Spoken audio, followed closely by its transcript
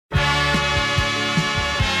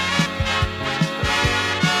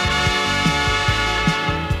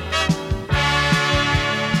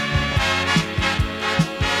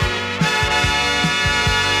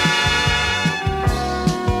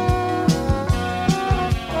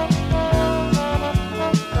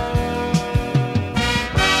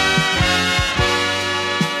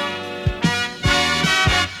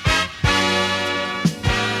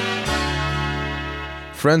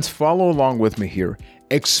Friends, follow along with me here.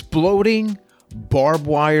 Exploding barbed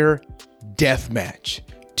wire death match.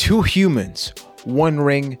 2 humans, 1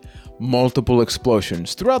 ring, multiple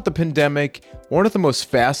explosions. Throughout the pandemic, one of the most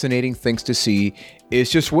fascinating things to see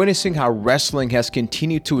is just witnessing how wrestling has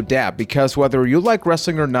continued to adapt, because whether you like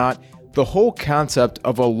wrestling or not, the whole concept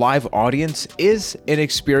of a live audience is an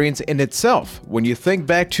experience in itself. When you think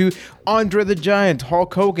back to Andre the Giant,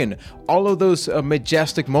 Hulk Hogan, all of those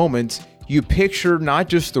majestic moments, you picture not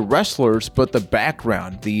just the wrestlers, but the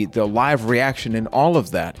background, the live reaction and all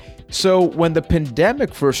of that. So when the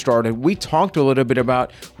pandemic first started, we talked a little bit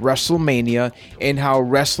about WrestleMania and how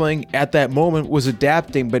wrestling at that moment was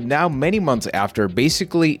adapting. But now, many months after,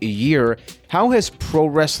 basically a year, how has pro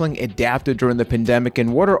wrestling adapted during the pandemic,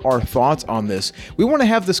 and what are our thoughts on this? We want to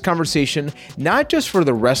have this conversation not just for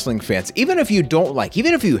the wrestling fans, even if you don't like,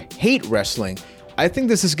 even if you hate wrestling. I think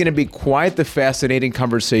this is going to be quite the fascinating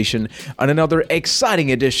conversation on another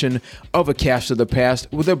exciting edition of A Cast of the Past,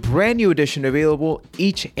 with a brand new edition available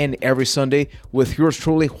each and every Sunday with yours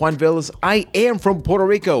truly, Juan Velez. I am from Puerto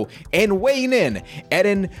Rico, and weighing in at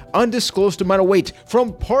an undisclosed amount of weight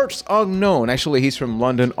from parts unknown. Actually, he's from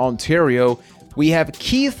London, Ontario. We have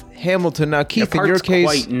Keith Hamilton. Now, Keith, in your case,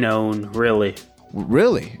 quite known, really.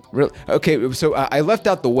 Really? Okay, so I left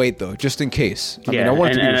out the weight, though, just in case. I mean, I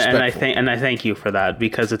want to be respectful. And I thank you for that,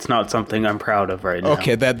 because it's not something I'm proud of right now.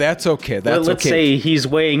 Okay, that's okay. Let's say he's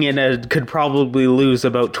weighing in could probably lose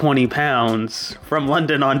about 20 pounds from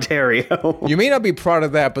London, Ontario. You may not be proud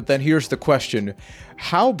of that, but then here's the question.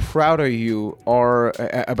 How proud are you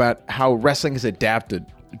about how wrestling has adapted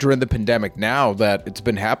during the pandemic now that it's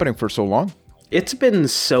been happening for so long? It's been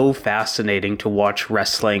so fascinating to watch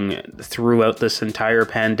wrestling throughout this entire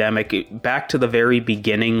pandemic, back to the very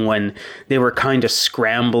beginning when they were kind of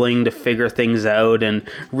scrambling to figure things out and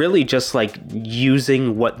really just like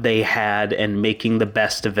using what they had and making the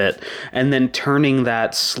best of it, and then turning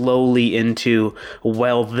that slowly into,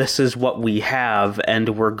 well, this is what we have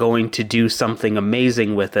and we're going to do something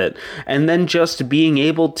amazing with it, and then just being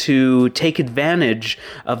able to take advantage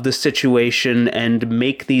of the situation and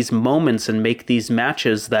make these moments and make these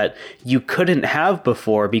matches that you couldn't have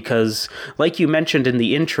before, because like you mentioned in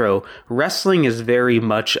the intro, wrestling is very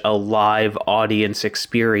much a live audience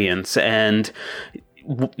experience, and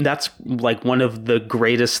that's like one of the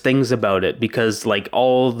greatest things about it, because like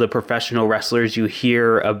all the professional wrestlers you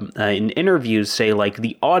hear in interviews say, like,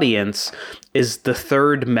 the audience is the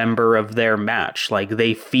third member of their match. Like,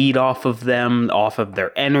 they feed off of them, off of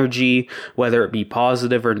their energy, whether it be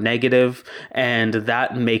positive or negative, and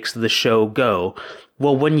that makes the show go.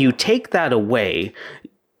 Well, when you take that away,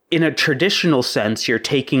 in a traditional sense, you're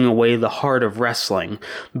taking away the heart of wrestling,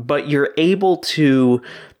 but you're able to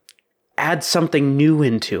add something new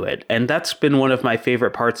into it. And that's been one of my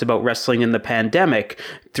favorite parts about wrestling in the pandemic,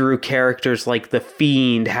 through characters like The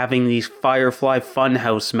Fiend, having these Firefly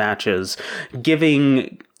Funhouse matches,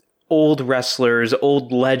 giving old wrestlers,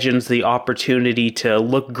 old legends, the opportunity to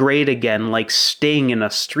look great again, like Sting in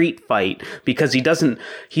a street fight, because he doesn't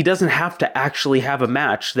have to actually have a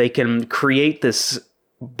match. They can create this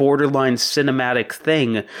borderline cinematic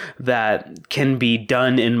thing that can be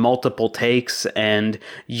done in multiple takes, and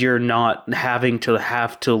you're not having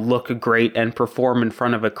to look great and perform in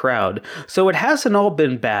front of a crowd. So it hasn't all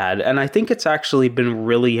been bad, and I think it's actually been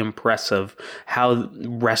really impressive how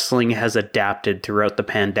wrestling has adapted throughout the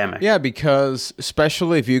pandemic. Yeah, because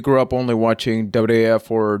especially if you grew up only watching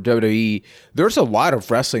WWF or WWE, there's a lot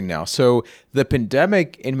of wrestling now. So the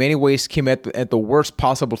pandemic in many ways came at the worst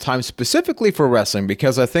possible time, specifically for wrestling,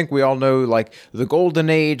 because I think we all know, like, the golden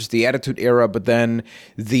age, the Attitude Era, but then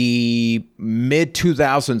the mid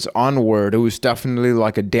 2000s onward, it was definitely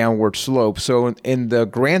like a downward slope. So in the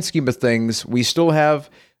grand scheme of things, we still have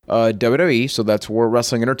WWE, so that's World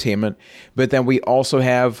Wrestling Entertainment, but then we also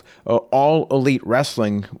have All Elite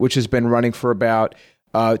Wrestling, which has been running for about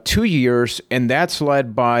 2 years, and that's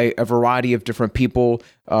led by a variety of different people,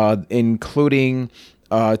 including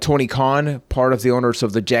Tony Khan, part of the owners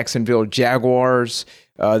of the Jacksonville Jaguars.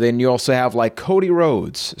 Then you also have like Cody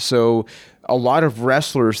Rhodes. So a lot of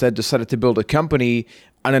wrestlers that decided to build a company.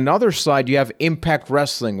 On another side, you have Impact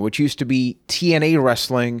Wrestling, which used to be TNA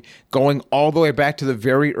Wrestling, going all the way back to the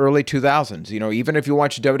very early 2000s. You know, even if you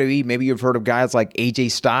watch WWE, maybe you've heard of guys like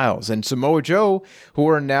AJ Styles and Samoa Joe, who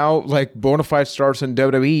are now like bona fide stars in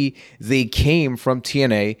WWE. They came from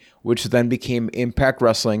TNA, which then became Impact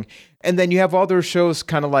Wrestling. And then you have other shows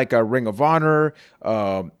kind of like Ring of Honor,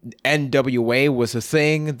 NWA was a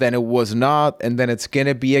thing, then it was not, and then it's going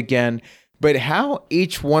to be again. But how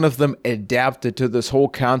each one of them adapted to this whole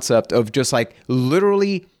concept of just like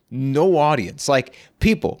literally no audience. Like,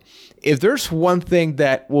 people, if there's one thing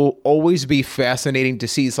that will always be fascinating to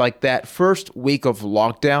see, is like that first week of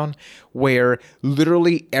lockdown where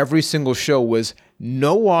literally every single show was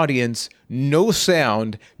no audience, no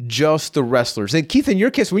sound, just the wrestlers. And Keith, in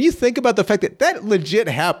your case, when you think about the fact that that legit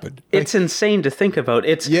happened, it's insane to think about.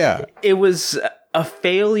 It was a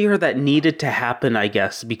failure that needed to happen, I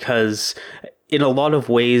guess, because in a lot of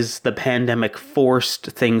ways, the pandemic forced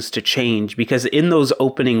things to change, because in those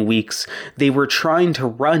opening weeks, they were trying to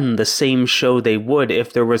run the same show they would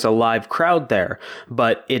if there was a live crowd there,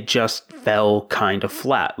 but it just fell kind of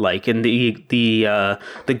flat. Like in the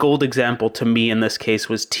gold example to me in this case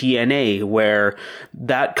was TNA, where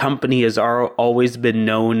that company has always been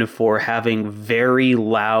known for having very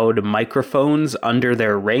loud microphones under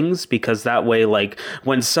their rings, because that way, like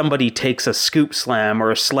when somebody takes a scoop slam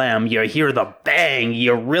or a slam, you hear the bang,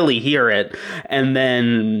 you really hear it, and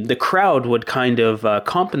then the crowd would kind of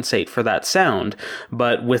compensate for that sound.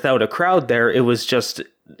 But without a crowd there, it was just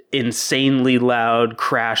insanely loud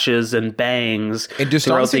crashes and bangs. It just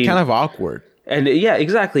honestly kind of awkward. And yeah,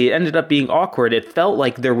 exactly. It ended up being awkward. It felt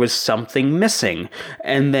like there was something missing.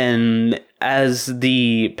 And then as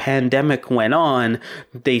the pandemic went on,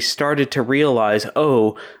 they started to realize,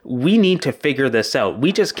 oh, we need to figure this out.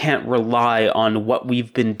 We just can't rely on what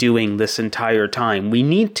we've been doing this entire time. We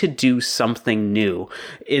need to do something new.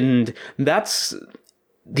 And that's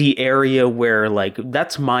the area where, like,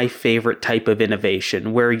 that's my favorite type of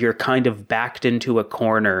innovation, where you're kind of backed into a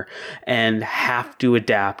corner and have to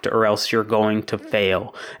adapt or else you're going to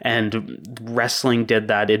fail. And wrestling did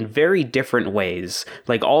that in very different ways.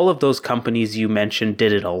 Like, all of those companies you mentioned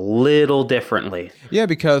did it a little differently. Yeah,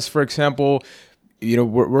 because, for example, you know,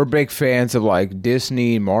 we're big fans of like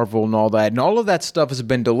Disney, Marvel, and all that. And all of that stuff has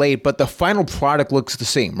been delayed, but the final product looks the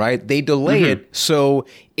same, right? They delay it so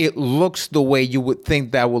it looks the way you would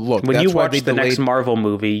think that would look. When you watch the next Marvel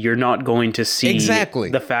movie, you're not going to see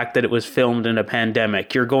the fact that it was filmed in a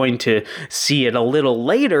pandemic. You're going to see it a little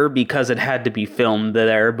later because it had to be filmed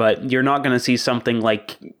there, but you're not going to see something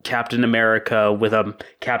like Captain America with a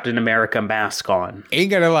Captain America mask on. Ain't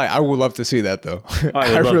gonna lie, I would love to see that though.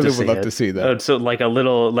 I really would love to see that. So like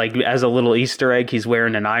as a little Easter egg, he's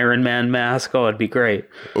wearing an Iron Man mask. Oh, it'd be great.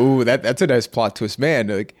 Ooh, that's a nice plot twist, man.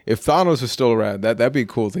 Like if Thanos was still around, that'd be a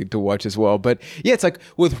cool thing to watch as well. But yeah, it's like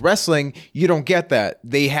with wrestling, you don't get that.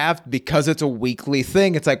 They have, because it's a weekly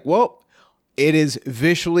thing, it's like, well, it is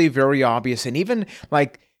visually very obvious. And even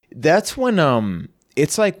like that's when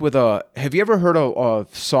it's like with have you ever heard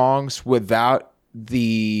of songs without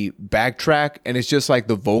the backtrack and it's just like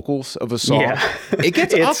the vocals of a song? Yeah. It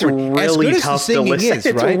gets it's awkward. Really tough to listen.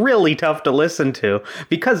 It's really tough to listen to,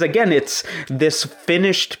 because again, it's this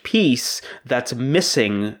finished piece that's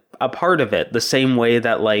missing a part of it, the same way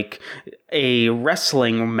that like a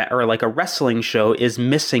wrestling show is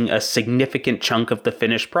missing a significant chunk of the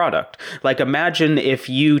finished product. Like imagine if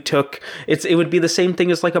you took it would be the same thing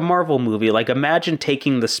as like a Marvel movie. Like imagine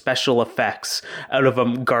taking the special effects out of a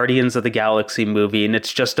Guardians of the Galaxy movie and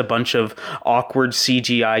it's just a bunch of awkward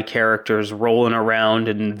CGI characters rolling around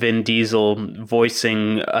and Vin Diesel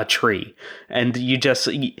voicing a tree. And you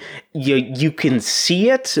can see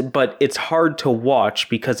it, but it's hard to watch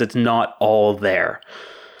because it's not all there.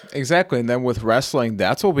 Exactly. And then with wrestling,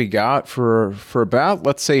 that's what we got for about,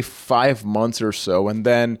 let's say, 5 months or so. And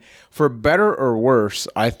then for better or worse,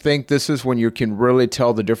 I think this is when you can really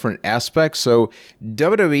tell the different aspects. So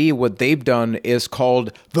WWE, what they've done is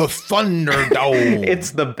called the Thunderdome.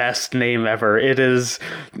 It's the best name ever. It is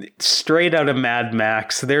straight out of Mad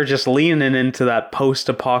Max. They're just leaning into that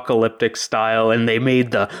post-apocalyptic style, and they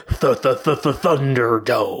made the Thunderdome.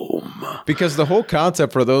 Because the whole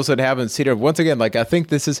concept, for those that haven't seen it, once again, like I think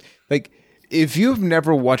this is like, if you've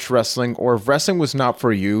never watched wrestling or if wrestling was not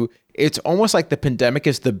for you, it's almost like the pandemic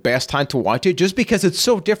is the best time to watch it just because it's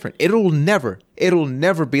so different. It'll never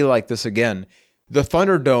be like this again. The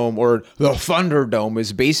Thunderdome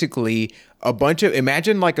is basically a bunch of,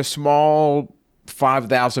 imagine like a small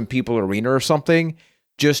 5,000 people arena or something,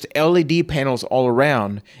 just LED panels all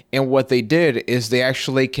around. And what they did is they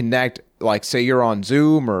actually connect, like say you're on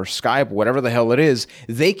Zoom or Skype, whatever the hell it is,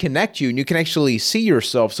 they connect you and you can actually see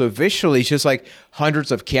yourself. So visually it's just like hundreds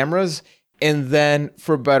of cameras. And then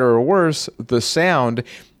for better or worse, the sound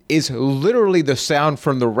is literally the sound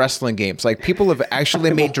from the wrestling games. Like people have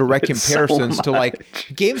actually made direct comparisons to like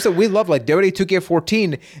games that we love, like WWE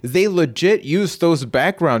 2K14. They legit use those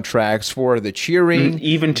background tracks for the cheering,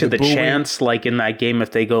 even to the chants. Like in that game,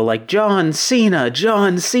 if they go like John Cena,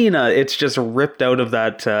 it's just ripped out of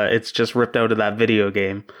that. It's just ripped out of that video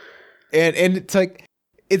game. And it's like,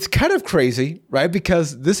 it's kind of crazy, right?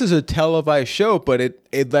 Because this is a televised show, but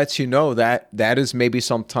it lets you know that is maybe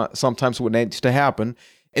sometimes what needs to happen.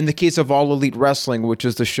 In the case of All Elite Wrestling, which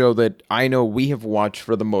is the show that I know we have watched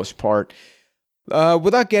for the most part,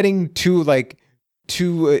 without getting too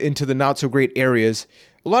into the not so great areas,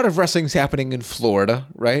 a lot of wrestling's happening in Florida,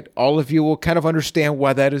 right? All of you will kind of understand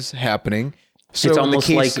why that is happening. So it's almost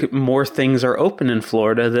like more things are open in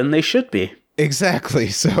Florida than they should be. Exactly.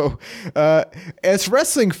 So, as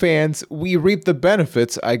wrestling fans, we reap the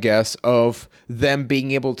benefits, I guess, of them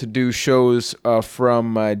being able to do shows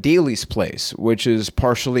from Daily's Place, which is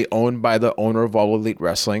partially owned by the owner of All Elite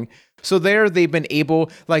Wrestling. So there they've been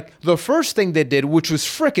able, like, the first thing they did, which was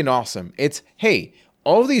freaking awesome, it's, hey,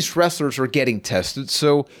 all these wrestlers are getting tested,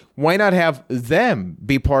 so why not have them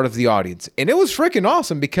be part of the audience? And it was freaking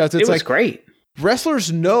awesome because it was great. Wrestlers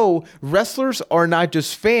are not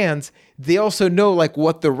just fans. They also know like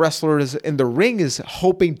what the wrestler is in the ring is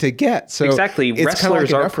hoping to get. So exactly.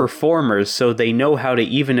 Wrestlers are performers, so they know how to,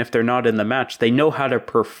 even if they're not in the match, they know how to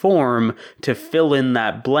perform to fill in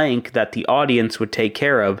that blank that the audience would take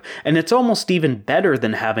care of. And it's almost even better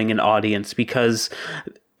than having an audience because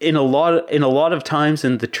in a lot of times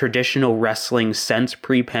in the traditional wrestling sense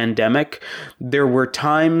pre-pandemic, there were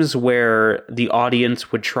times where the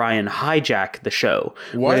audience would try and hijack the show.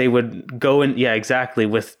 Where they would go in, yeah, exactly,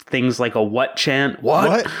 with things like a what chant,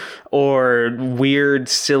 what? Or weird,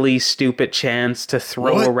 silly, stupid chants to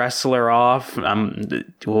throw a wrestler off. That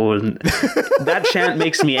chant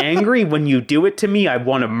makes me angry. When you do it to me, I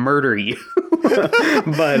want to murder you.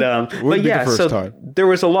 But yeah, so there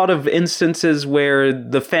was a lot of instances where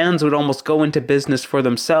the fans would almost go into business for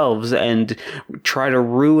themselves and try to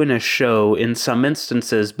ruin a show in some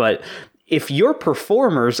instances. But if your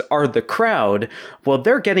performers are the crowd, well,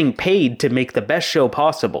 they're getting paid to make the best show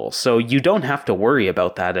possible. So you don't have to worry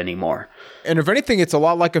about that anymore. And if anything, it's a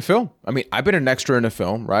lot like a film. I mean, I've been an extra in a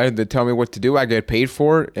film, right? They tell me what to do. I get paid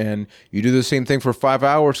for it. And you do the same thing for 5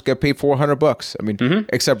 hours, get paid $400. I mean,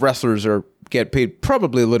 except wrestlers get paid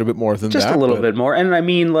probably a little bit more than just that. Just a little bit more. And I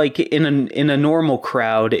mean, like in a normal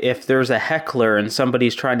crowd, if there's a heckler and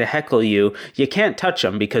somebody's trying to heckle you, you can't touch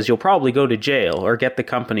them because you'll probably go to jail or get the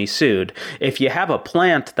company sued. If you have a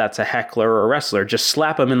plant that's a heckler or a wrestler, just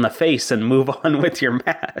slap them in the face and move on with your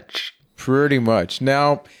match. Pretty much.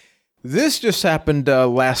 Now, this just happened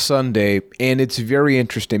last Sunday, and it's very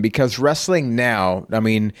interesting because wrestling now, I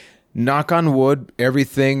mean, knock on wood,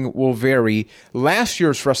 everything will vary. Last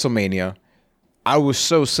year's WrestleMania, I was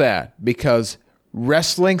so sad because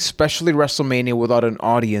wrestling, especially WrestleMania without an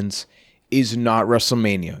audience, is not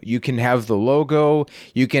WrestleMania. You can have the logo,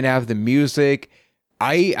 you can have the music.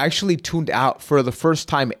 I actually tuned out for the first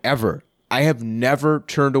time ever. I have never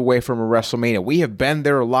turned away from a WrestleMania. We have been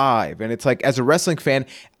there live. And it's like, as a wrestling fan,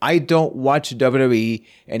 I don't watch WWE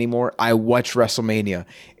anymore. I watch WrestleMania.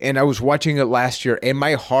 And I was watching it last year, and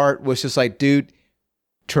my heart was just like, dude,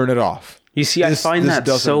 turn it off. You see, I find that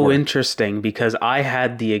so interesting because I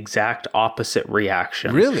had the exact opposite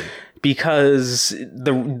reaction. Really? Because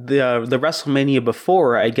the WrestleMania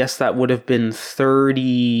before, I guess that would have been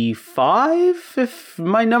 35, if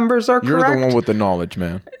my numbers are correct. You're the one with the knowledge,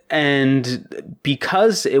 man. And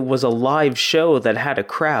because it was a live show that had a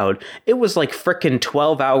crowd, it was like frickin'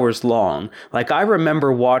 12 hours long. Like, I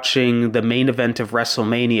remember watching the main event of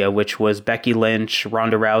WrestleMania, which was Becky Lynch,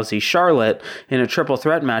 Ronda Rousey, Charlotte in a triple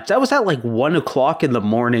threat match. That was at like 1 o'clock in the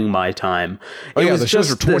morning my time. Oh, yeah, the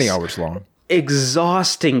shows are 20 hours long.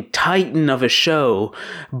 Exhausting titan of a show,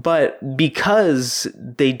 but because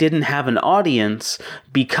they didn't have an audience,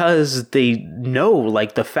 because they know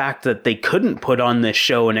like the fact that they couldn't put on this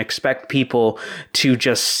show and expect people to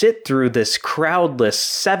just sit through this crowdless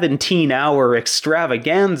 17-hour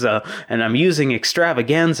extravaganza, and I'm using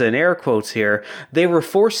extravaganza in air quotes here, they were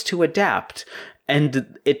forced to adapt.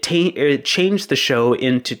 And it changed the show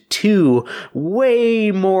into 2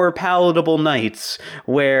 way more palatable nights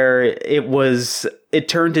where it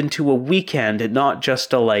turned into a weekend and not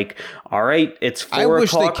just a like, all right, it's 4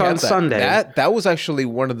 o'clock on Sunday. That was actually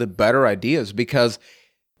one of the better ideas because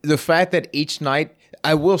the fact that each night,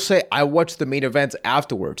 I will say I watched the main events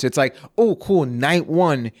afterwards. It's like, oh, cool. Night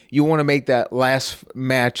 1, you want to make that last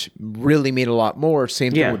match really mean a lot more.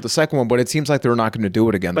 Same thing with the second one, but it seems like they're not going to do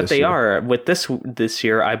it again this year. But they are. With this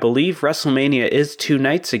year, I believe WrestleMania is 2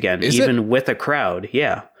 nights again, even with a crowd.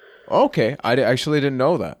 Yeah. Okay. I actually didn't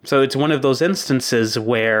know that. So it's one of those instances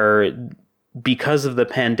where because of the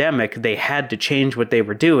pandemic, they had to change what they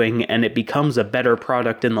were doing, and it becomes a better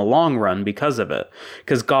product in the long run because of it.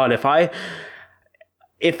 Because God, if I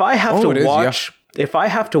have to watch if I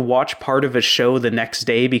have to watch part of a show the next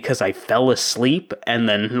day because I fell asleep and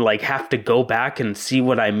then like have to go back and see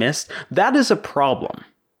what I missed, that is a problem.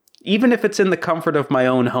 Even if it's in the comfort of my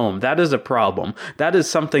own home, that is a problem. That is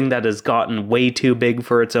something that has gotten way too big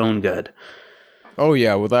for its own good. Oh,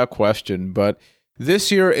 yeah, without question. But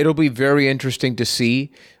this year, it'll be very interesting to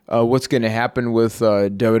see what's going to happen with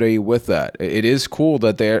WWE with that. It is cool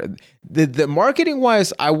that the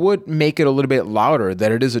marketing-wise, I would make it a little bit louder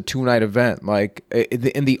that it is a 2-night event. Like,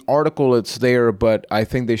 in the article, it's there, but I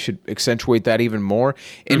think they should accentuate that even more.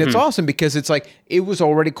 And it's awesome because it's like, it was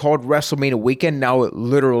already called WrestleMania Weekend. Now it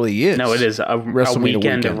literally is. No, it is a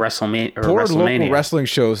weekend of WrestleMania. Poor local wrestling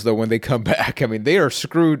shows, though, when they come back. I mean, they are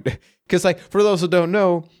screwed. Because, like, for those who don't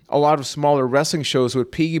know, a lot of smaller wrestling shows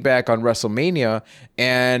would piggyback on WrestleMania,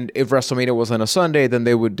 and if WrestleMania was on a Sunday, then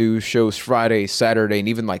they would do shows Friday, Saturday, and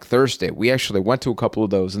even like Thursday. We actually went to a couple of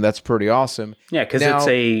those, and that's pretty awesome. Yeah, because it's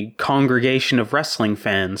a congregation of wrestling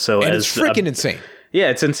fans. So and it's freaking insane. Yeah,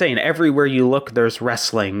 it's insane. Everywhere you look, there's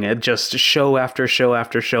wrestling. It just show after show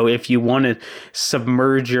after show. If you want to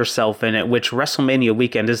submerge yourself in it, which WrestleMania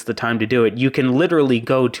weekend is the time to do it, you can literally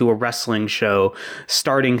go to a wrestling show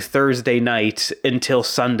starting Thursday night until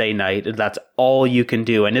Sunday night. That's all you can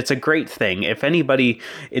do. And it's a great thing. If anybody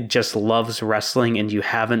just loves wrestling and you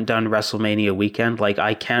haven't done WrestleMania weekend, like,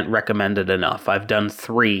 I can't recommend it enough. I've done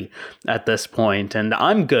 3 at this point, and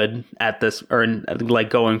I'm good at this, or like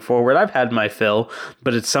going forward. I've had my fill.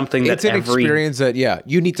 But it's something that it's an experience that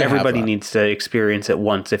you need to everybody needs to experience it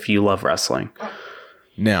once if you love wrestling.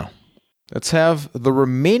 Now, let's have the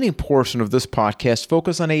remaining portion of this podcast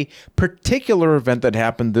focus on a particular event that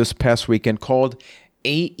happened this past weekend called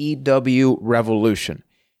AEW Revolution.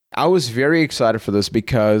 I was very excited for this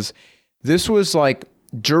because this was like,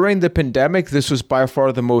 during the pandemic, this was by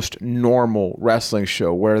far the most normal wrestling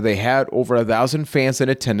show where they had over 1,000 fans in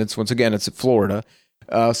attendance. Once again, it's in Florida.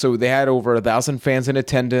 So they had over 1,000 fans in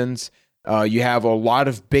attendance. You have a lot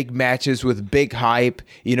of big matches with big hype.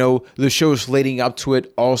 You know, the shows leading up to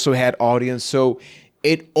it also had audience. So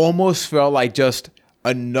it almost felt like just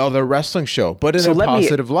another wrestling show, but in a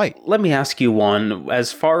positive light. Let me ask you one.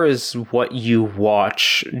 As far as what you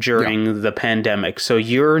watch during the pandemic, so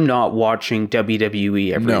you're not watching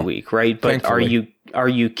WWE every week, right? But thankfully. Are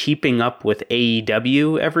you keeping up with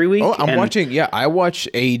AEW every week? Oh, I'm watching. Yeah, I watch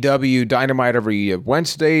AEW Dynamite every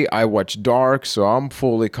Wednesday. I watch Dark, so I'm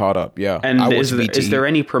fully caught up. Yeah. And is there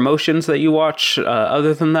any promotions that you watch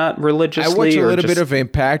other than that religiously? I watch a little bit of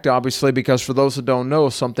Impact, obviously, because for those who don't know,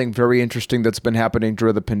 something very interesting that's been happening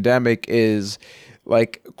during the pandemic is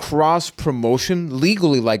like cross promotion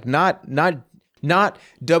legally, like not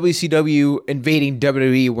WCW invading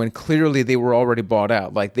WWE when clearly they were already bought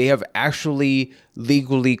out. Like, they have actually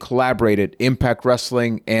legally collaborated. Impact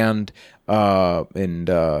Wrestling and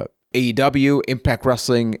AEW, Impact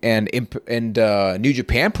Wrestling, and New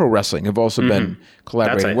Japan Pro Wrestling have also been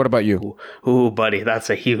collaborating. What about you? Ooh, buddy, that's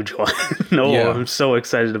a huge one. I'm so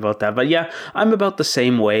excited about that. But yeah, I'm about the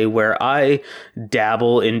same way where I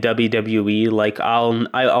dabble in WWE. Like,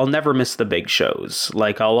 I'll never miss the big shows.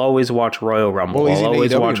 Like, I'll always watch Royal Rumble. I'll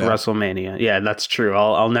always watch WrestleMania. Yeah, that's true.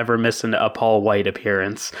 I'll never miss a Paul White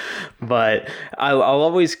appearance. But I'll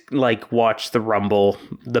always like watch the Rumble,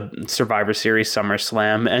 the Survivor Series,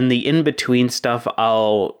 SummerSlam, and the in-between stuff.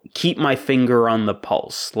 I'll keep my finger on the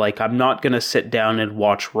pulse. Like, I'm not going to sit down and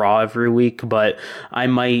watch Raw every week, but I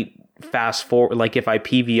might fast forward. Like, if I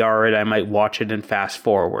PVR it, I might watch it and fast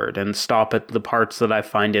forward and stop at the parts that I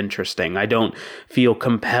find interesting. I don't feel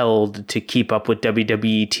compelled to keep up with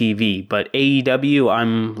WWE TV, but AEW,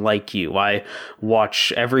 I'm like you. I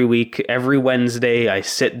watch every week, every Wednesday. I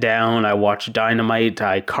sit down, I watch Dynamite.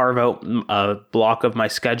 I carve out a block of my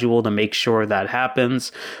schedule to make sure that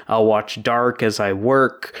happens. I'll watch Dark as I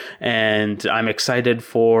work, and I'm excited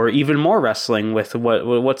for even more wrestling with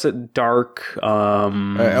what's it? Dark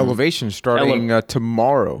Elevation starting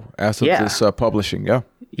tomorrow as of this publishing.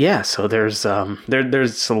 Yeah, so there's a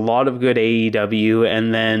lot of good AEW,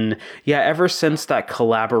 and then ever since that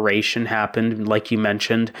collaboration happened, like you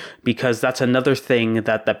mentioned, because that's another thing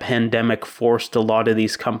that the pandemic forced a lot of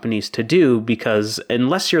these companies to do, because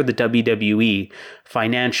unless you're the WWE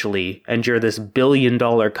financially and you're this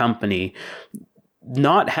billion-dollar company,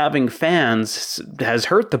 not having fans has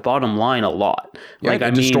hurt the bottom line a lot. Yeah, like,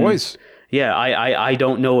 it destroys. Yeah, I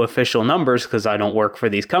don't know official numbers because I don't work for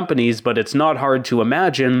these companies, but it's not hard to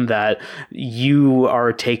imagine that you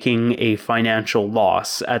are taking a financial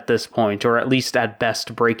loss at this point, or at least at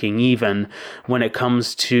best breaking even when it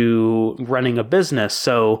comes to running a business.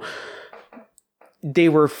 So they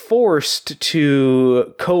were forced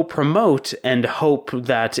to co-promote and hope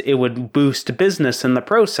that it would boost business in the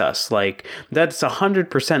process. Like, that's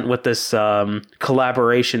 100% what this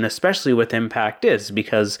collaboration, especially with Impact, is.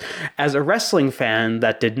 Because as a wrestling fan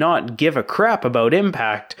that did not give a crap about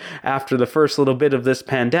Impact after the first little bit of this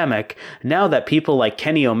pandemic, now that people like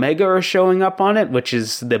Kenny Omega are showing up on it, which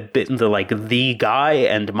is the guy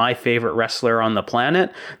and my favorite wrestler on the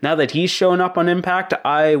planet, now that he's showing up on Impact,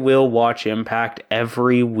 I will watch Impact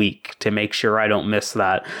every week to make sure I don't miss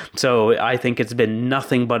that. So I think it's been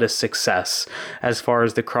nothing but a success as far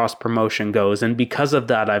as the cross promotion goes. And because of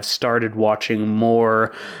that, I've started watching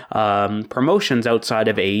more promotions outside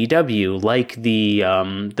of AEW, like the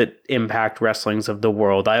Impact Wrestlings of the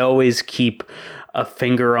world. I always keep a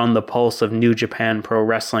finger on the pulse of New Japan Pro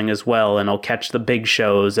Wrestling as well, and I'll catch the big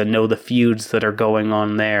shows and know the feuds that are going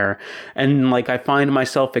on there. And like, I find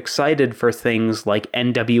myself excited for things like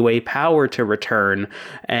NWA Power to return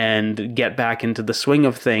and get back into the swing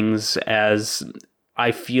of things, as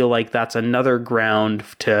I feel like that's another ground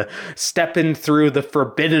to step in through the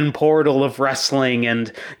forbidden portal of wrestling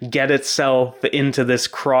and get itself into this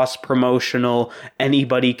cross-promotional,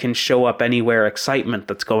 anybody can show up anywhere excitement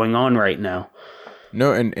that's going on right now.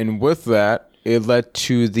 No, and with that, it led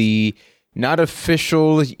to the not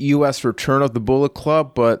official U.S. return of the Bullet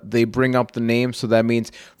Club, but they bring up the name. So that means,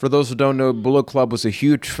 for those who don't know, Bullet Club was a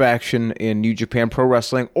huge faction in New Japan Pro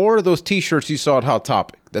Wrestling, or those T-shirts you saw at Hot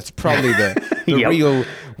Topic. That's probably the Yep. real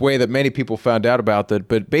way that many people found out about that.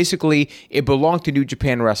 But basically, it belonged to New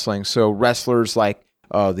Japan Wrestling. So wrestlers like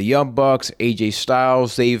the Young Bucks, AJ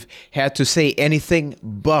Styles, they've had to say anything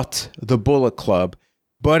but the Bullet Club.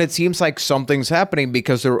 But it seems like something's happening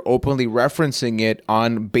because they're openly referencing it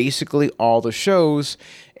on basically all the shows.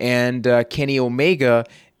 And Kenny Omega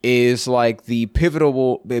is like the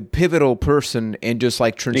pivotal person in just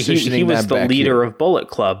like transitioning. He was the leader here of Bullet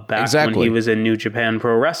Club back when he was in New Japan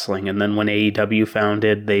Pro Wrestling, and then when AEW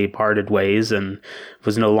founded, they parted ways and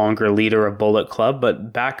was no longer leader of Bullet Club.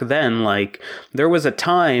 But back then, like, there was a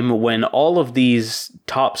time when all of these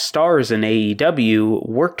top stars in AEW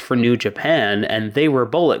worked for New Japan and they were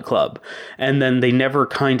Bullet Club, and then they never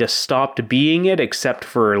kind of stopped being it except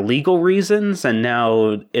for legal reasons, and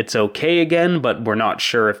now it's okay again, but we're not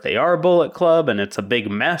sure if they are Bullet Club, and it's a big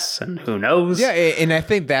mess, and who knows. Yeah, and I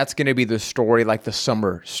think that's going to be the story, like the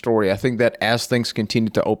summer story. I think that as things continue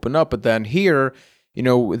to open up, but then here, you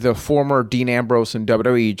know, the former Dean Ambrose in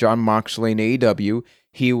WWE, Jon Moxley in AEW,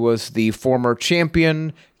 he was the former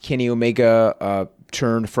champion. Kenny Omega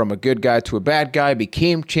turned from a good guy to a bad guy,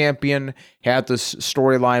 became champion, had this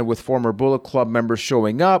storyline with former Bullet Club members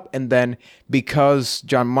showing up, and then because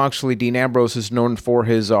Jon Moxley, Dean Ambrose, is known for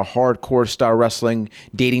his hardcore style wrestling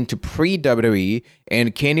dating to pre-WWE,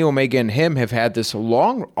 and Kenny Omega and him have had this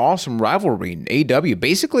long, awesome rivalry in AEW,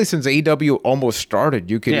 basically since AEW almost started,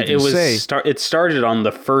 you could even say. It started on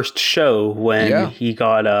the first show when he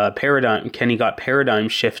got Kenny got paradigm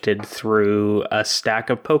shifted through a stack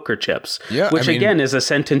of poker chips, which again is a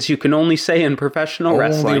sentence you can only say in professional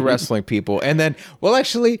wrestling. Only wrestling people. And then, well,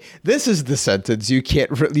 actually, this is the sentence you can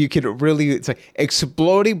really, it's like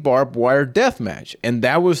exploding barbed wire death match. And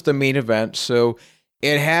that was the main event. So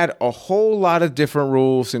it had a whole lot of different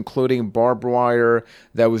rules, including barbed wire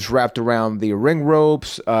that was wrapped around the ring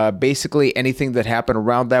ropes. Basically, anything that happened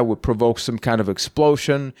around that would provoke some kind of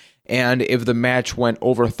explosion. And if the match went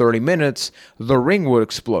over 30 minutes, the ring would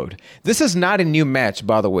explode. This is not a new match,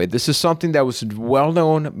 by the way. This is something that was well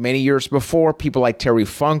known many years before. People like Terry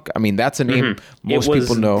Funk. I mean, that's a name most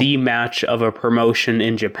people know. It was the match of a promotion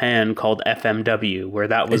in Japan called FMW, where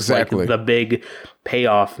that was like the big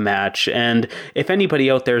payoff match. And if anybody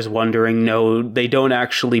out there is wondering, no, they don't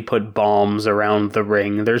actually put bombs around the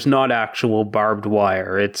ring. There's not actual barbed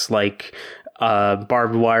wire. It's like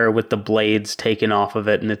barbed wire with the blades taken off of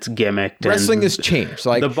it, and it's gimmicked. Wrestling has changed.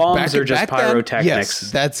 Like, the bombs are just pyrotechnics.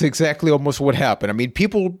 Yes, that's exactly almost what happened. I mean,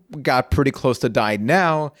 people got pretty close to dying.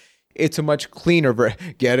 Now it's a much cleaner.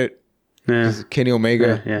 Get it? Yeah. Kenny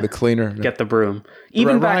Omega, the cleaner. Get the broom.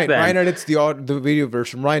 Even back then, Ryan edits the video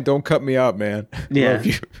version. Ryan, don't cut me out, man. Yeah, love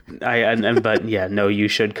you. But yeah, no, you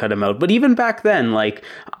should cut him out. But even back then, like,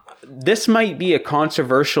 this might be a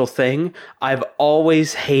controversial thing. I've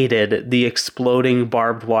always hated the exploding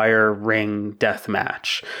barbed wire ring death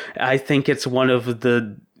match. I think it's one of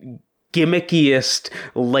the gimmickiest,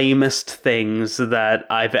 lamest things that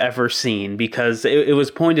I've ever seen, because it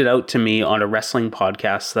was pointed out to me on a wrestling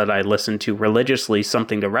podcast that I listened to religiously,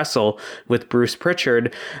 Something to Wrestle with Bruce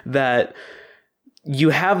Pritchard, that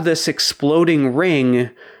you have this exploding ring,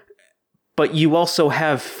 but you also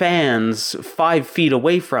have fans 5 feet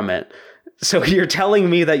away from it. So you're telling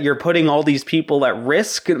me that you're putting all these people at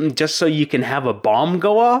risk just so you can have a bomb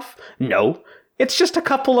go off? No. It's just a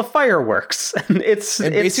couple of fireworks. It's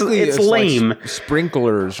lame. Like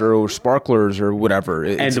sprinklers or sparklers or whatever.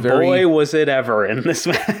 Boy, was it ever in this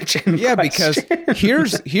match. Because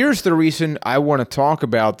here's the reason I want to talk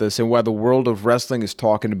about this and why the world of wrestling is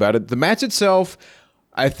talking about it. The match itself,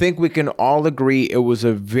 I think we can all agree it was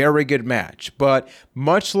a very good match. But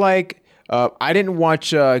much like I didn't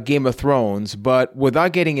watch Game of Thrones, but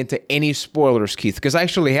without getting into any spoilers, Keith, because I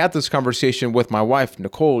actually had this conversation with my wife,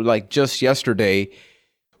 Nicole, like just yesterday.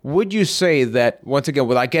 Would you say that, once again,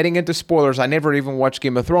 without getting into spoilers, I never even watched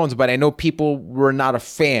Game of Thrones, but I know people were not a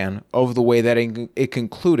fan of the way that it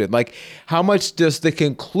concluded. Like, how much does the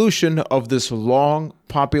conclusion of this long,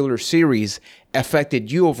 popular series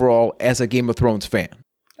affected you overall as a Game of Thrones fan?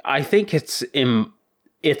 I think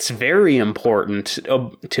it's very important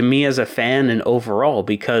to me as a fan and overall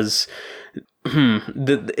because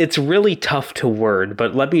it's really tough to word,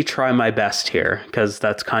 but let me try my best here because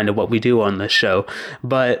that's kind of what we do on this show.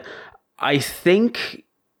 But I think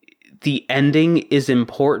the ending is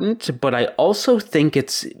important, but I also think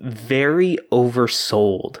it's very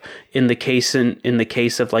oversold in the case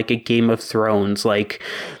of like a Game of Thrones. Like,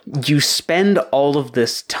 you spend all of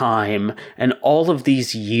this time and all of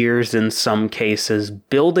these years in some cases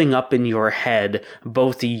building up in your head,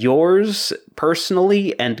 both yours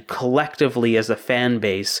personally and collectively as a fan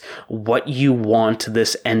base, what you want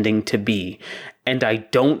this ending to be. And I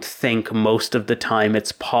don't think most of the time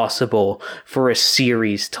it's possible for a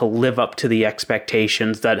series to live up to the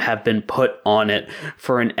expectations that have been put on it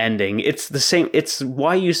for an ending. It's the same. It's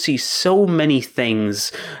why you see so many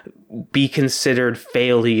things be considered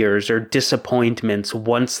failures or disappointments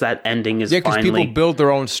once that ending is finally... Yeah, because people build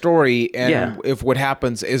their own story, and if what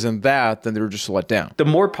happens isn't that, then they're just let down. The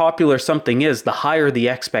more popular something is, the higher the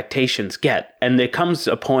expectations get. And there comes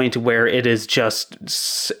a point where it is just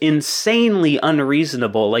insanely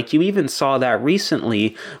unreasonable. Like, you even saw that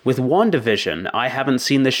recently with WandaVision. I haven't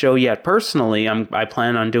seen the show yet personally. I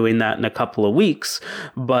plan on doing that in a couple of weeks.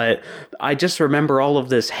 But I just remember all of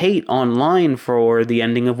this hate online for the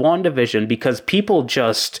ending of WandaVision because people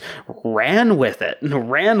just ran with it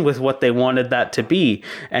and ran with what they wanted that to be.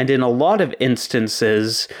 And in a lot of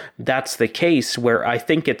instances, that's the case where I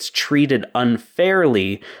think it's treated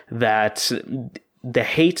unfairly, that the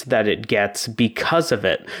hate that it gets because of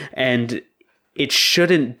it. And it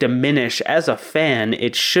shouldn't diminish, as a fan,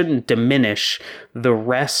 it shouldn't diminish the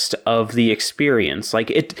rest of the experience. Like,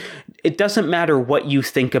 it doesn't matter what you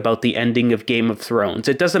think about the ending of Game of Thrones.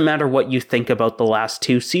 It doesn't matter what you think about the last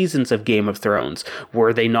 2 seasons of Game of Thrones.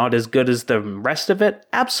 Were they not as good as the rest of it?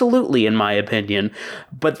 Absolutely, in my opinion.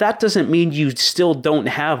 But that doesn't mean you still don't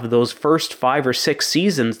have those first 5 or 6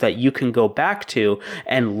 seasons that you can go back to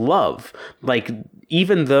and love. Like,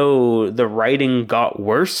 even though the writing got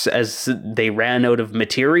worse as they ran out of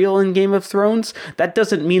material in Game of Thrones, that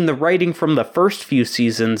doesn't mean the writing from the first few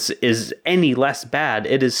seasons is any less bad.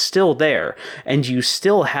 It is still there, and you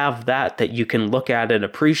still have that you can look at and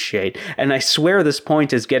appreciate. And I swear this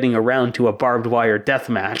point is getting around to a barbed wire death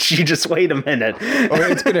match. You just wait a minute. Oh,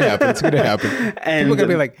 it's gonna happen. It's gonna happen. And people are gonna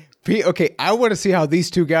be like, okay, I want to see how these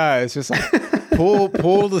two guys just like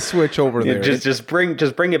pull the switch over there. Just bring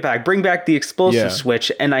it back. Bring back the explosive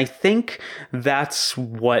switch. And I think that's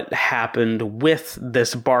what happened with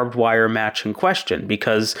this barbed wire match in question.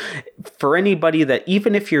 Because for anybody that,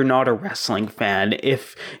 even if you're not a wrestling fan,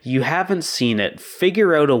 if you haven't seen it,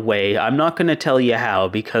 figure out a way. I'm not going to tell you how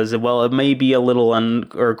because, well, it may be a little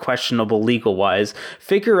or questionable legal wise.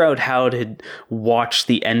 Figure out how to watch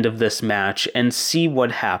the end of this match and see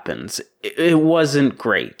what happens. It wasn't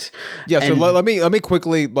great. Yeah, so let me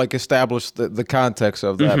quickly establish the context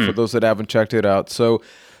of that for those that haven't checked it out. So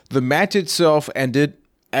the match itself ended.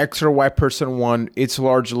 X or Y person won. It's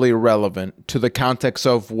largely irrelevant to the context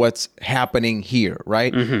of what's happening here,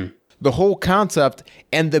 right? Mm-hmm. The whole concept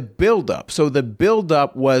and the build-up. So the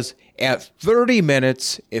build-up was at 30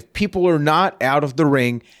 minutes. If people are not out of the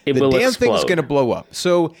ring, the damn thing is going to blow up.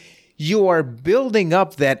 So you are building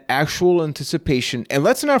up that actual anticipation. And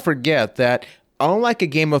let's not forget that unlike a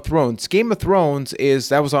Game of Thrones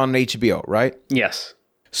that was on HBO, right? Yes.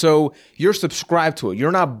 So you're subscribed to it. You're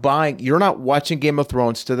not watching Game of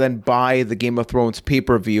Thrones to then buy the Game of Thrones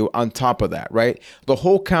pay-per-view on top of that, right? The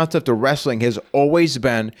whole concept of wrestling has always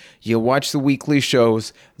been you watch the weekly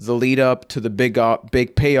shows, the lead up to the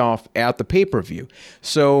big payoff at the pay-per-view.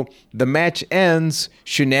 So the match ends,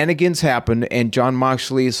 shenanigans happen, and Jon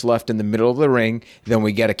Moxley is left in the middle of the ring. Then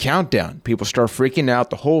we get a countdown. People start freaking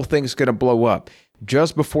out. The whole thing's going to blow up.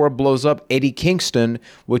 Just before it blows up, Eddie Kingston,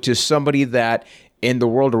 which is somebody that in the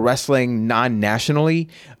world of wrestling non-nationally,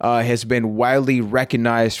 has been widely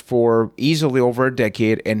recognized for easily over a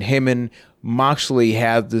decade, and him and Moxley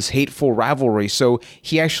had this hateful rivalry. So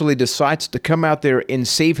he actually decides to come out there and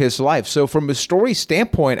save his life. So from a story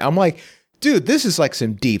standpoint, I'm like, dude, this is like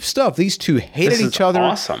some deep stuff. These two hated each other.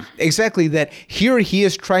 Awesome. Exactly. That here he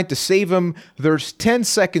is trying to save him. There's 10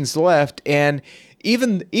 seconds left, and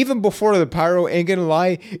even before the pyro, ain't gonna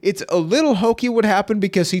lie, it's a little hokey what happened,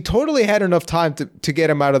 because he totally had enough time to get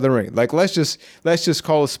him out of the ring. Like, let's just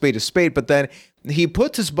call a spade a spade. But then he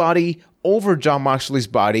puts his body over Jon Moxley's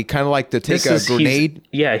body, kind of like to take a grenade.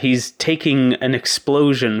 He's taking an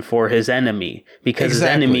explosion for his enemy, because his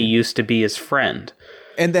enemy used to be his friend.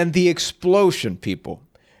 And then the explosion, people.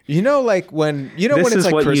 You know, like when when it's like Christmas. This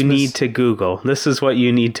is what you need to Google. This is what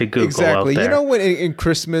you need to Google. Exactly. Out there. You know, when in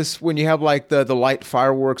Christmas, when you have like the light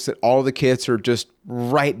fireworks that all the kids are just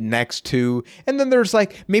right next to, and then there's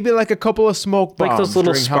like maybe like a couple of smoke bombs, like those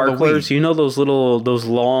little sparklers. Halloween. You know, those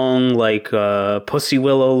long like pussy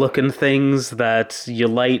willow looking things that you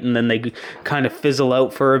light, and then they kind of fizzle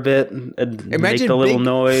out for a bit and Imagine make the little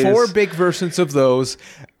noise. 4 big versions of those.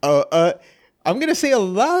 I'm going to say a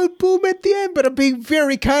loud boom at the end, but I'm being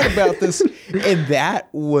very kind about this. And that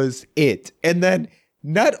was it. And then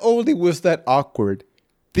not only was that awkward,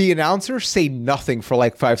 the announcers say nothing for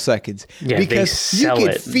like 5 seconds. Yeah, because they sell you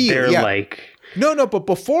could it. feel, They're like... No, but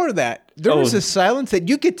before that, there was a silence that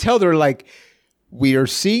you could tell they're like, we are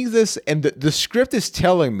seeing this, and the script is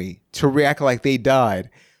telling me to react like they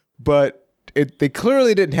died, but they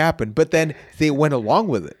clearly didn't happen. But then they went along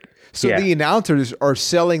with it. So the announcers are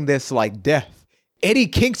selling this like death. Eddie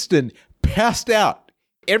Kingston passed out.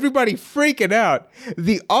 Everybody freaking out.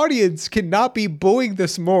 The audience cannot be booing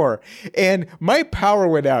this more. And my power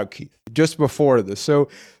went out, Keith, just before this. So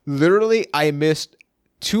literally I missed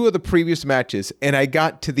 2 of the previous matches, and I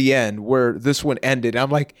got to the end where this one ended. I'm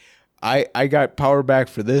like, I got power back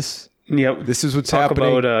for this. Yep. This is what's happening.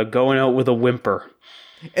 Talk about going out with a whimper.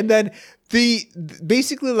 And then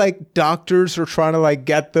basically like doctors are trying to like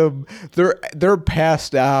get them. They're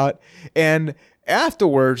passed out, and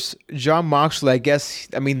afterwards, Jon Moxley,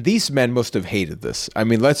 these men must have hated this. I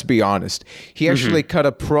mean, let's be honest. He actually cut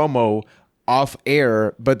a promo off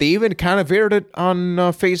air, but they even kind of aired it on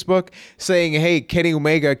Facebook, saying, "Hey, Kenny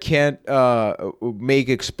Omega can't make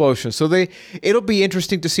explosions." So it'll be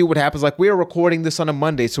interesting to see what happens. Like, we are recording this on a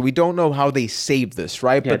Monday, so we don't know how they saved this,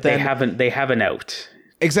 right? Yeah, but then, they have an out.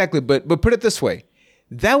 Exactly, but put it this way.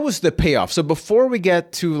 That was the payoff. So before we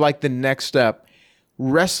get to like the next step,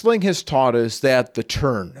 wrestling has taught us that the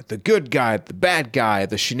turn, the good guy, the bad guy,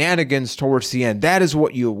 the shenanigans towards the end, that is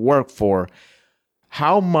what you work for.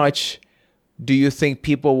 How much do you think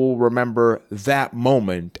people will remember that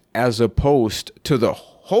moment as opposed to the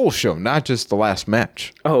whole show, not just the last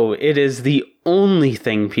match? Oh, it is the only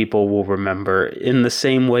thing people will remember, in the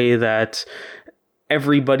same way that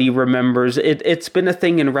everybody remembers it. It's been a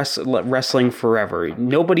thing in wrestling forever.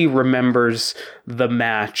 Nobody remembers the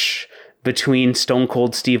match between Stone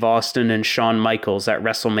Cold Steve Austin and Shawn Michaels at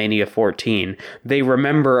WrestleMania 14. They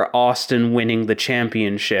remember Austin winning the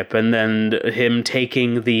championship, and then him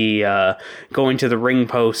taking going to the ring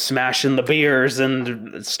post, smashing the beers,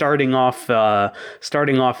 and starting off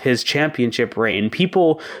his championship reign.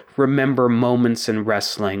 People remember moments in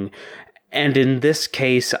wrestling. And in this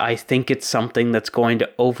case, I think it's something that's going to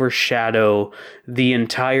overshadow the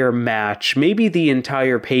entire match, maybe the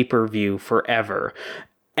entire pay-per-view forever.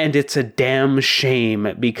 And it's a damn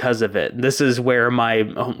shame because of it. This is where my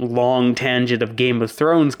long tangent of Game of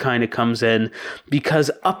Thrones kind of comes in, because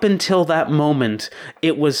up until that moment,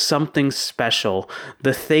 it was something special.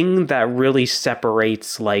 The thing that really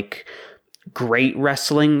separates, like, great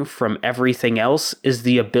wrestling from everything else is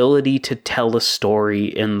the ability to tell a story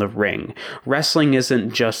in the ring. Wrestling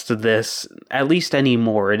isn't just this, at least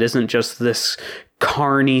anymore, it isn't just this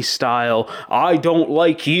carny style, I don't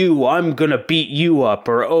like you, I'm gonna beat you up,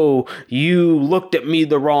 or oh, you looked at me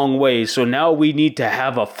the wrong way, so now we need to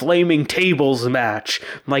have a flaming tables match.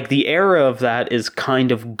 Like, the era of that is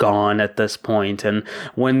kind of gone at this point, and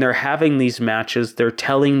when they're having these matches, they're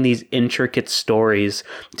telling these intricate stories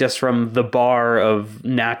just from the bar of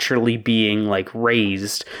naturally being like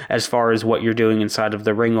raised as far as what you're doing inside of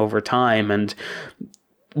the ring over time. And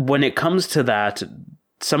when it comes to that,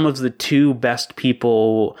 some of the 2 best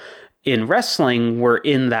people in wrestling were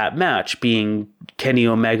in that match, being Kenny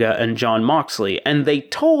Omega and Jon Moxley. And they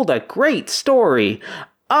told a great story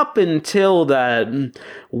up until that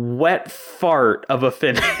wet fart of a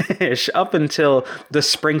finish, up until the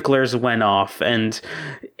sprinklers went off. And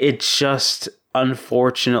it just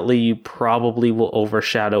unfortunately, you probably will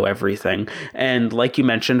overshadow everything. And like you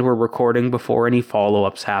mentioned, we're recording before any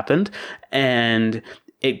follow-ups happened, and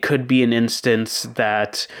it could be an instance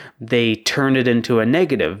that they turn it into a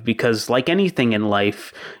negative, because like anything in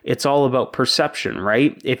life, it's all about perception,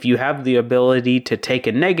 right? If you have the ability to take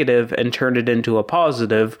a negative and turn it into a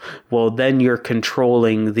positive, well, then you're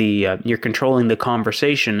controlling the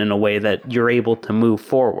conversation in a way that you're able to move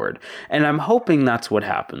forward. And I'm hoping that's what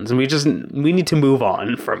happens. And we need to move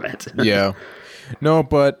on from it. Yeah. No,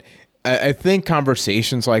 but I think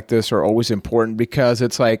conversations like this are always important, because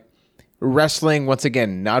it's like, wrestling, once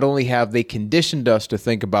again, not only have they conditioned us to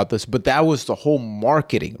think about this, but that was the whole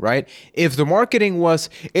marketing, right? If the marketing was,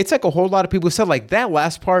 it's like a whole lot of people said, like, that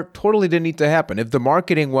last part totally didn't need to happen. If the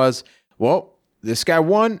marketing was, well, this guy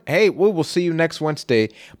won, hey, we'll see you next Wednesday.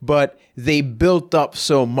 But they built up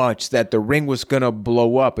so much that the ring was going to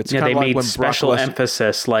blow up. It's kind of like when special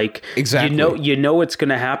emphasis, like, exactly. you know it's going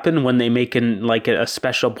to happen when they make a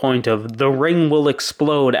special point of the ring will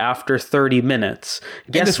explode after 30 minutes.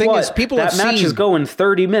 Guess and the thing what? Is, people that have match seen, is going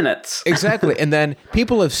 30 minutes. Exactly. And then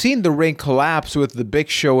people have seen the ring collapse with the Big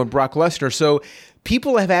Show and Brock Lesnar. So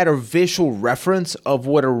people have had a visual reference of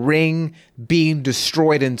what a ring being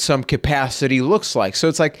destroyed in some capacity looks like. So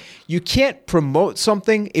it's like, you can't promote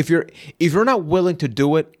something if you're not willing to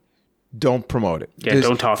do it. Don't promote it. Yeah,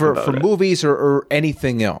 don't talk about it for movies or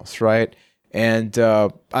anything else, right? And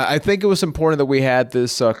I think it was important that we had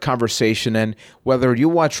this conversation. And whether you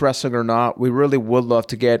watch wrestling or not, we really would love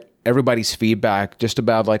to get everybody's feedback just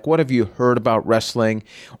about, like, what have you heard about wrestling,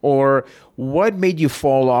 or what made you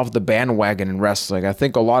fall off the bandwagon in wrestling? I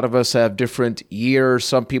think a lot of us have different years.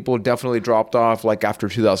 Some people definitely dropped off, like after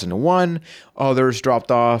 2001. Others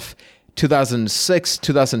dropped off 2006,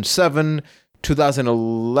 2007,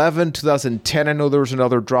 2011, 2010, I know there was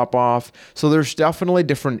another drop off. So there's definitely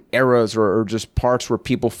different eras or just parts where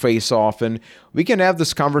people face off. And we can have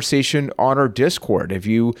this conversation on our Discord. If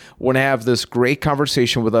you want to have this great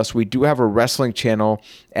conversation with us, we do have a wrestling channel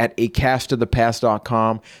at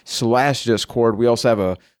acastofthepast.com/Discord. We also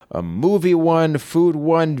have a movie one, food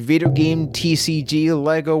one, video game, TCG,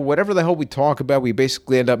 Lego, whatever the hell we talk about. We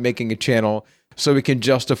basically end up making a channel so we can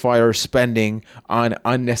justify our spending on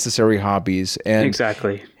unnecessary hobbies. And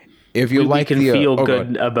exactly. If you we can feel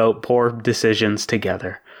good about poor decisions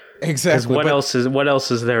together. Exactly. What else is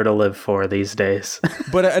there to live for these days?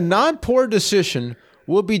 But a non-poor decision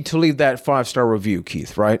will be to leave that 5-star review,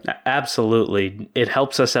 Keith, right? Absolutely. It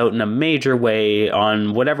helps us out in a major way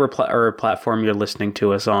on whatever platform you're listening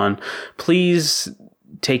to us on. Please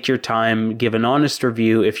take your time, give an honest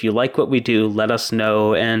review. If you like what we do, let us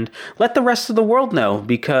know, and let the rest of the world know,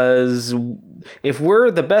 because if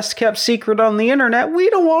we're the best kept secret on the internet, we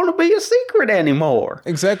don't want to be a secret anymore.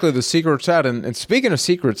 Exactly. The secret's out. And speaking of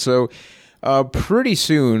secrets, so pretty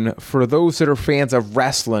soon, for those that are fans of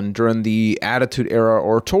wrestling during the Attitude Era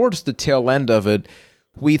or towards the tail end of it,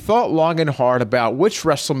 we thought long and hard about which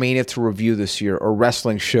WrestleMania to review this year, or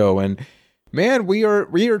wrestling show. And man, we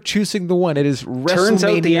are choosing the one. It is WrestleMania. Turns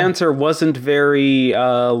out the answer wasn't very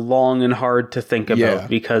long and hard to think about,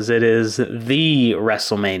 because it is the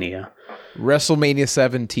WrestleMania. WrestleMania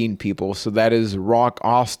 17, people. So that is Rock,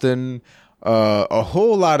 Austin, a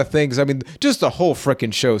whole lot of things. I mean, just the whole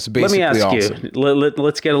freaking show is basically awesome. Let me ask you.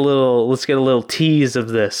 Let's get a little tease of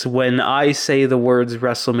this. When I say the words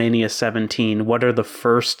WrestleMania 17, what are the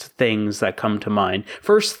first things that come to mind?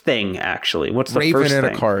 First thing, actually. What's the Raven first thing?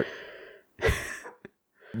 Raven in a cart.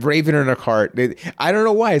 Raven in a cart. I don't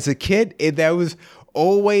know why. As a kid, that was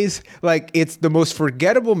always like, it's the most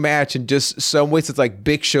forgettable match in just some ways. It's like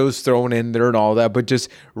Big Show's thrown in there and all that, but just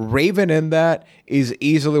Raven in that is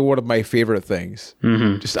easily one of my favorite things.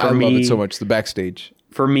 Mm-hmm. I love it so much. The backstage.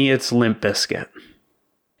 For me, it's Limp Bizkit.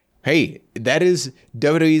 Hey, that is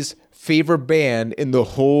WWE's favorite band in the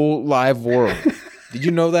whole live world. Did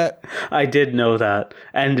you know that? I did know that.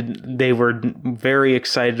 And they were very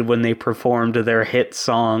excited when they performed their hit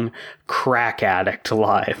song, Crack Addict,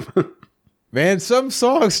 live. Man, some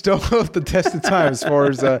songs don't have the test of time as far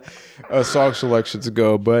as song selections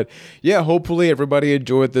go. But yeah, hopefully everybody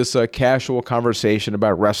enjoyed this casual conversation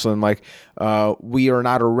about wrestling. Like, we are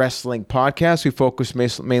not a wrestling podcast. We focus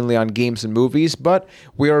mainly on games and movies, but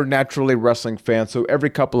we are naturally wrestling fans. So every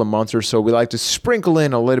couple of months or so, we like to sprinkle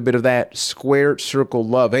in a little bit of that square circle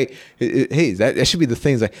love. Hey, that should be the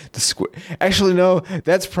things like the square. Actually, no,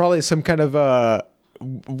 that's probably some kind of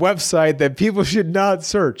website that people should not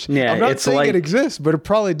search. Yeah, I'm not saying it exists, but it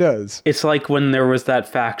probably does. It's like when there was that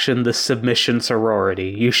faction, the Submission Sorority.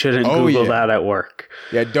 You shouldn't Google that at work.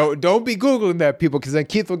 Yeah, don't be Googling that, people, because then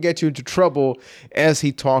Keith will get you into trouble as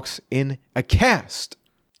he talks in a cast.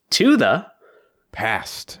 To the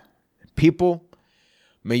past. People,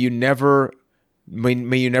 may you never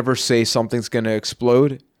say something's going to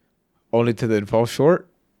explode only to then fall short.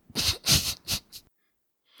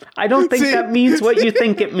 I don't think that means what you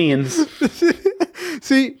think it means.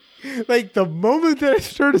 See, like the moment that I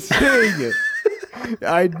started saying it,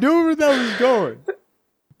 I knew where that was going.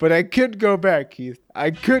 But I could go back, Keith.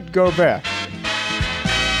 I could go back.